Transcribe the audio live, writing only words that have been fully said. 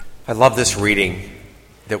I love this reading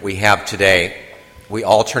that we have today. We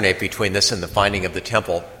alternate between this and the finding of the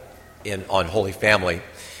temple on Holy Family.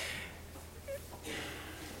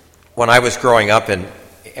 When I was growing up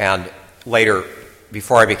and later,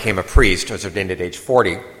 before I became a priest, I was ordained at age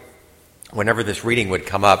 40, whenever this reading would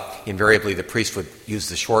come up, invariably the priest would use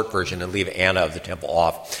the short version and leave Anna of the temple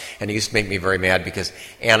off. And it used to make me very mad because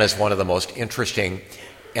Anna is one of the most interesting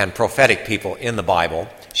and prophetic people in the Bible.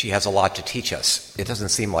 She has a lot to teach us. It doesn't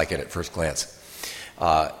seem like it at first glance.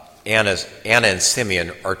 Anna and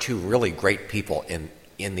Simeon are two really great people in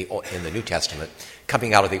the New Testament,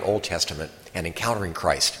 coming out of the Old Testament and encountering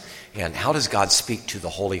Christ. And how does God speak to the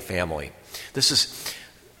Holy Family? This is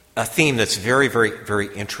a theme that's very, very,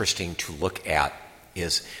 very interesting to look at.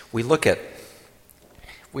 Is we look at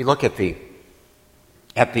the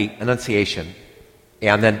Annunciation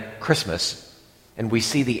and then Christmas, and we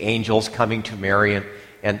see the angels coming to Mary,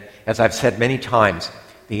 and as I've said many times,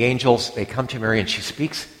 the angels, they come to Mary and she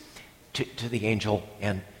speaks to the angel,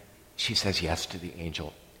 and she says yes to the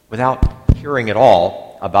angel without hearing at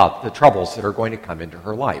all about the troubles that are going to come into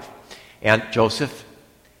her life. And Joseph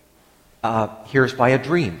hears by a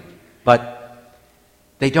dream, but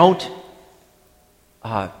they don't,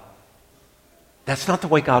 that's not the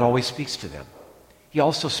way God always speaks to them. He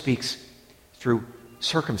also speaks through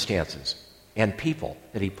circumstances and people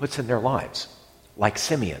that he puts in their lives, like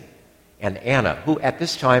Simeon and Anna, who at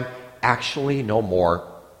this time actually know more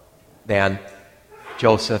than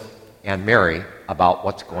Joseph and Mary about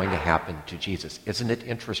what's going to happen to Jesus. Isn't it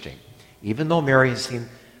interesting? Even though Mary has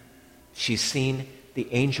she's seen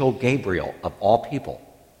the angel Gabriel of all people,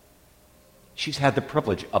 she's had the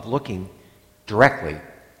privilege of looking directly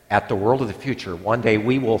at the world of the future. One day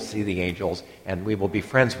we will see the angels and we will be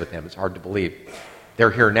friends with them. It's hard to believe. They're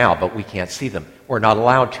here now, but we can't see them. We're not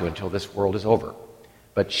allowed to until this world is over.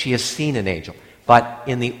 But she has seen an angel. But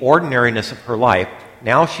in the ordinariness of her life,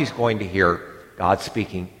 now she's going to hear God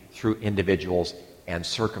speaking through individuals and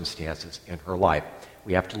circumstances in her life.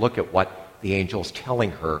 We have to look at what the angel's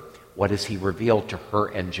telling her. What has he revealed to her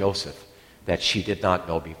and Joseph that she did not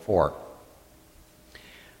know before?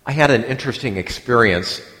 I had an interesting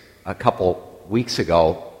experience a couple weeks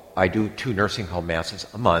ago. I do 2 nursing home masses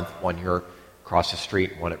a month, one here across the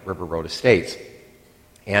street and one at River Road Estates.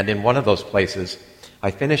 And in one of those places, I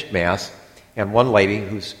finished Mass, and one lady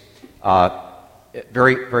who's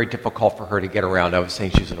very, very difficult for her to get around. I was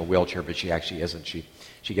saying she's in a wheelchair, but she actually isn't.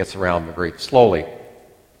 She gets around very slowly.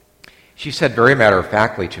 She said very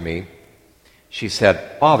matter-of-factly to me, she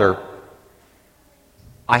said, "Father,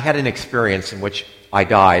 I had an experience in which I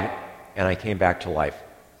died and I came back to life.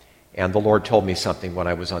 And the Lord told me something when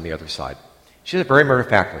I was on the other side." She said very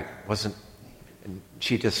matter-of-factly.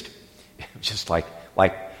 She just like,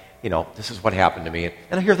 this is what happened to me.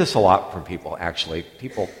 And I hear this a lot from people, actually.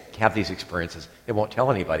 People have these experiences. They won't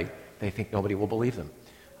tell anybody. They think nobody will believe them.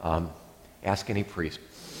 Ask any priest.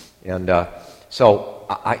 And so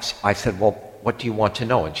I said, "Well, what do you want to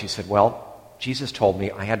know?" And she said, "Well, Jesus told me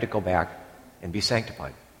I had to go back and be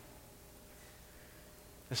sanctified."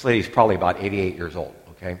 This lady's probably about 88 years old,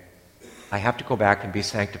 okay? I have to go back and be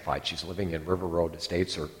sanctified. She's living in River Road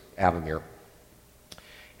Estates or Avamere.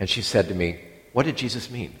 And she said to me, "What did Jesus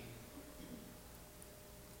mean?"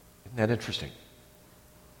 Isn't that interesting?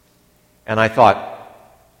 And I thought,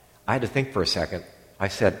 I had to think for a second. I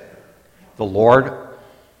said, the Lord,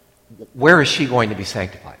 where is she going to be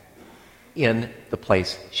sanctified? In the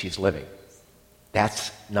place she's living.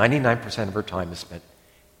 That's 99% of her time is spent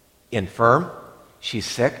infirm. She's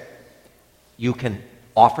sick. You can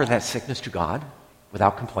offer that sickness to God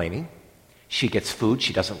without complaining. She gets food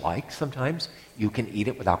she doesn't like sometimes. You can eat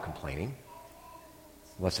it without complaining,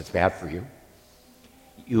 unless it's bad for you.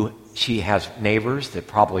 She has neighbors that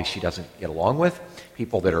probably she doesn't get along with,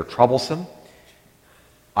 people that are troublesome.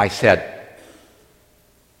 I said,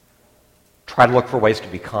 try to look for ways to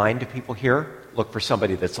be kind to people here. Look for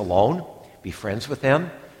somebody that's alone. Be friends with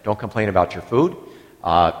them. Don't complain about your food.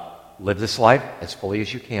 Live this life as fully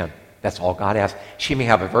as you can. That's all God asks. She may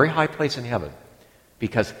have a very high place in heaven,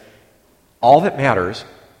 because all that matters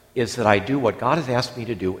is that I do what God has asked me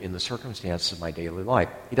to do in the circumstances of my daily life.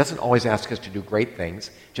 He doesn't always ask us to do great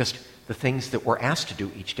things, just the things that we're asked to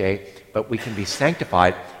do each day, but we can be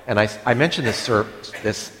sanctified. And I mention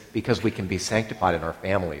this because we can be sanctified in our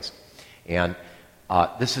families. And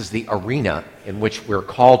this is the arena in which we're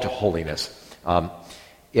called to holiness.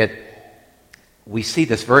 We see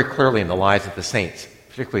this very clearly in the lives of the saints,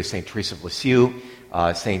 particularly St. Teresa of Lisieux,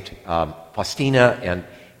 St. Faustina,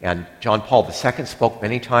 and John Paul II spoke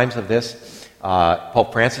many times of this.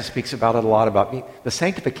 Pope Francis speaks about it a lot, about the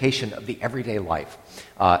sanctification of the everyday life.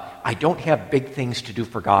 I don't have big things to do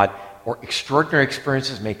for God, or extraordinary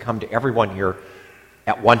experiences may come to everyone here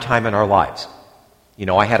at one time in our lives. You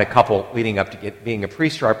know, I had a couple leading up to being a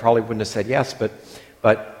priest, or I probably wouldn't have said yes, but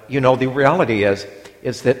you know, the reality is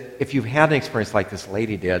that if you've had an experience like this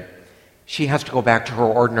lady did, she has to go back to her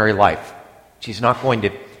ordinary life. She's not going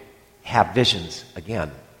to have visions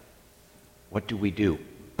again. What do we do?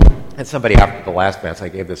 And somebody after the last Mass, I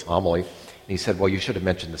gave this homily, and he said, well, you should have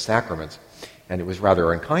mentioned the sacraments. And it was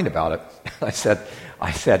rather unkind about it. I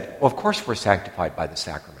said, well, of course we're sanctified by the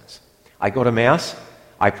sacraments. I go to Mass.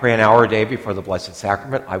 I pray an hour a day before the Blessed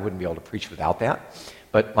Sacrament. I wouldn't be able to preach without that.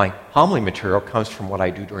 But my homily material comes from what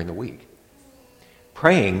I do during the week.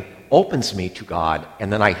 Praying opens me to God,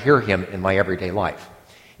 and then I hear Him in my everyday life.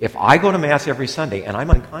 If I go to Mass every Sunday and I'm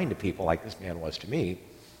unkind to people like this man was to me,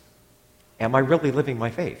 am I really living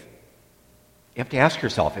my faith? You have to ask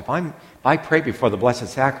yourself, if I pray before the Blessed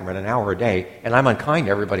Sacrament an hour a day and I'm unkind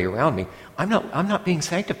to everybody around me, I'm not being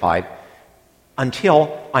sanctified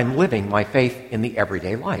until I'm living my faith in the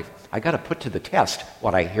everyday life. I got to put to the test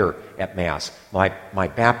what I hear at Mass. My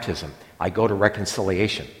baptism. I go to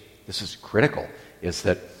reconciliation. This is critical, is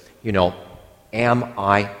that, you know,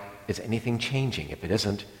 is anything changing? If it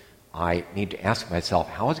isn't, I need to ask myself,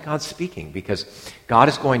 how is God speaking? Because God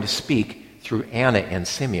is going to speak through Anna and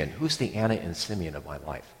Simeon. Who's the Anna and Simeon of my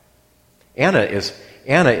life? Anna is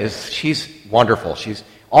she's wonderful. She's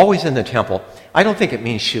always in the temple. I don't think it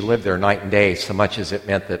means she lived there night and day so much as it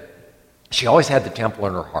meant that she always had the temple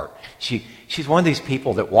in her heart. She's one of these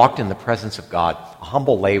people that walked in the presence of God, a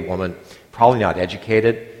humble lay woman, probably not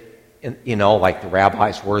educated, you know, like the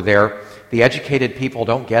rabbis were there. The educated people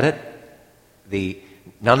don't get it.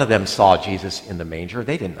 None of them saw Jesus in the manger.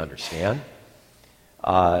 They didn't understand.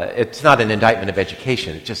 It's not an indictment of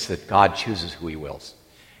education. It's just that God chooses who He wills.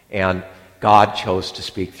 And God chose to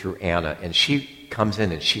speak through Anna, and she comes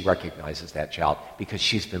in and she recognizes that child because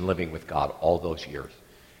she's been living with God all those years.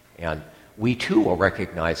 And we too will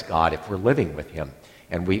recognize God if we're living with Him.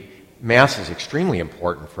 And Mass is extremely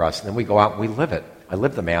important for us, and then we go out and we live it. I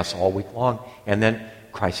live the Mass all week long, and then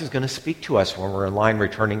Christ is going to speak to us when we're in line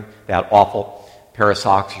returning that awful pair of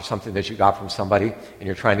socks or something that you got from somebody, and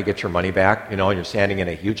you're trying to get your money back, you know, and you're standing in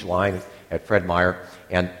a huge line at Fred Meyer,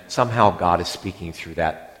 and somehow God is speaking through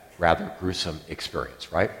that rather gruesome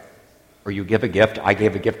experience, right? Or you give a gift. I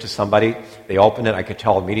gave a gift to somebody. They opened it. I could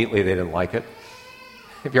tell immediately they didn't like it.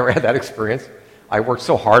 Have you ever had that experience? I worked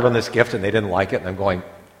so hard on this gift and they didn't like it, and I'm going,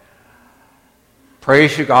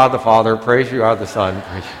 praise you, God the Father. Praise you, God the Son.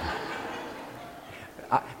 Praise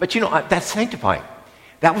you. But you know, that's sanctifying.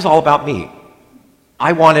 That was all about me.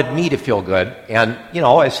 I wanted me to feel good, and, you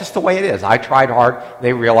know, it's just the way it is. I tried hard.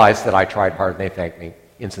 They realized that I tried hard, and they thanked me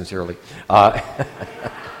insincerely. And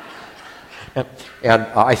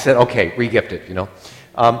I said, okay, re-gift it, you know.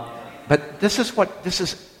 But this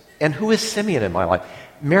is, and who is Simeon in my life?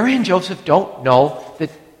 Mary and Joseph don't know that,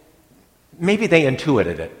 maybe they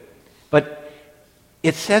intuited it, but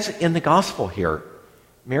it says in the gospel here,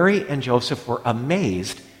 Mary and Joseph were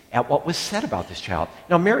amazed at what was said about this child.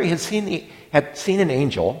 Now, Mary had seen an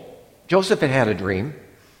angel. Joseph had had a dream.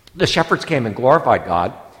 The shepherds came and glorified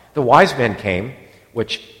God. The wise men came,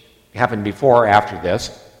 which happened before or after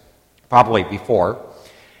this, probably before.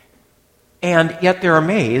 And yet they're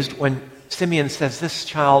amazed when Simeon says, this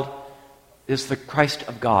child is the Christ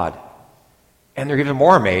of God. And they're even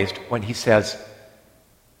more amazed when he says,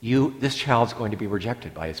 this child's going to be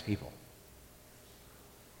rejected by his people.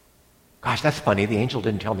 Gosh, that's funny. The angel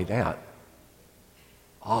didn't tell me that.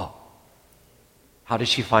 Oh. How did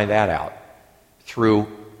she find that out? Through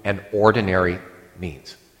an ordinary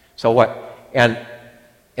means. So what? And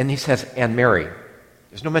he says, and Mary.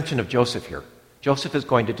 There's no mention of Joseph here. Joseph is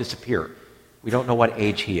going to disappear. We don't know what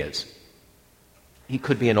age he is. He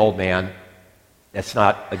could be an old man. That's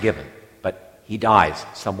not a given. But he dies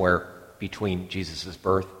somewhere between Jesus'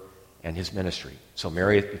 birth and his ministry. So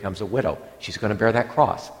Mary becomes a widow. She's going to bear that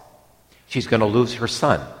cross. She's going to lose her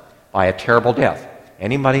son by a terrible death.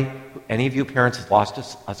 Any of you parents have lost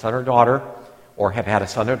a son or daughter, or have had a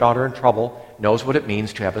son or daughter in trouble, knows what it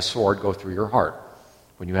means to have a sword go through your heart.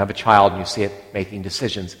 When you have a child and you see it making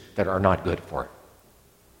decisions that are not good for it.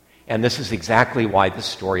 And this is exactly why this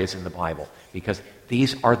story is in the Bible. Because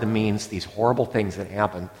these are the means, these horrible things that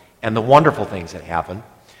happen, and the wonderful things that happen,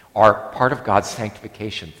 are part of God's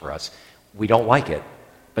sanctification for us. We don't like it,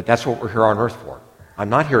 but that's what we're here on earth for. I'm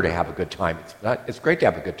not here to have a good time. It's great to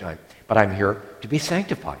have a good time, but I'm here to be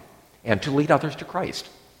sanctified and to lead others to Christ,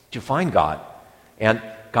 to find God. And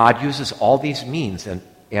God uses all these means, and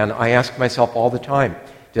I ask myself all the time,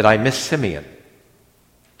 did I miss Simeon?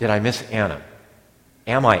 Did I miss Anna?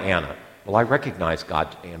 Am I Anna? Well, I recognize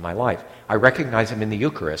God in my life. I recognize him in the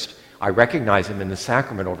Eucharist. I recognize him in the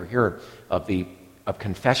sacrament over here of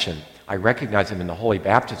confession. I recognize him in the Holy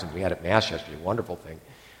Baptism we had at Mass yesterday, a wonderful thing.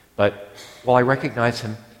 But, well, I recognize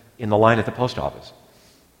him in the line at the post office.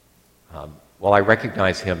 Well, I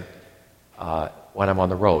recognize him when I'm on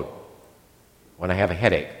the road, when I have a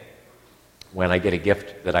headache, when I get a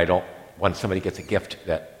gift that when somebody gets a gift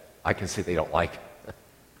that I can see they don't like.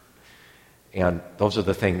 And those are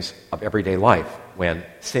the things of everyday life. When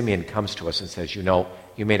Simeon comes to us and says, you know,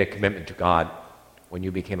 you made a commitment to God when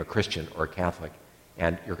you became a Christian or a Catholic,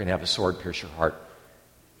 and you're going to have a sword pierce your heart.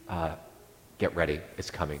 Get ready,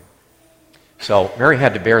 it's coming. So Mary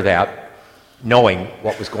had to bear that, knowing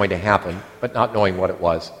what was going to happen, but not knowing what it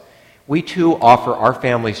was. We too offer our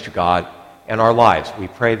families to God and our lives. We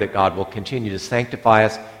pray that God will continue to sanctify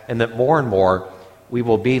us, and that more and more we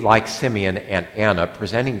will be like Simeon and Anna,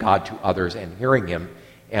 presenting God to others and hearing him,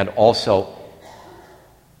 and also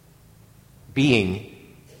being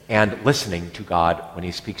and listening to God when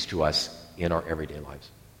he speaks to us in our everyday lives.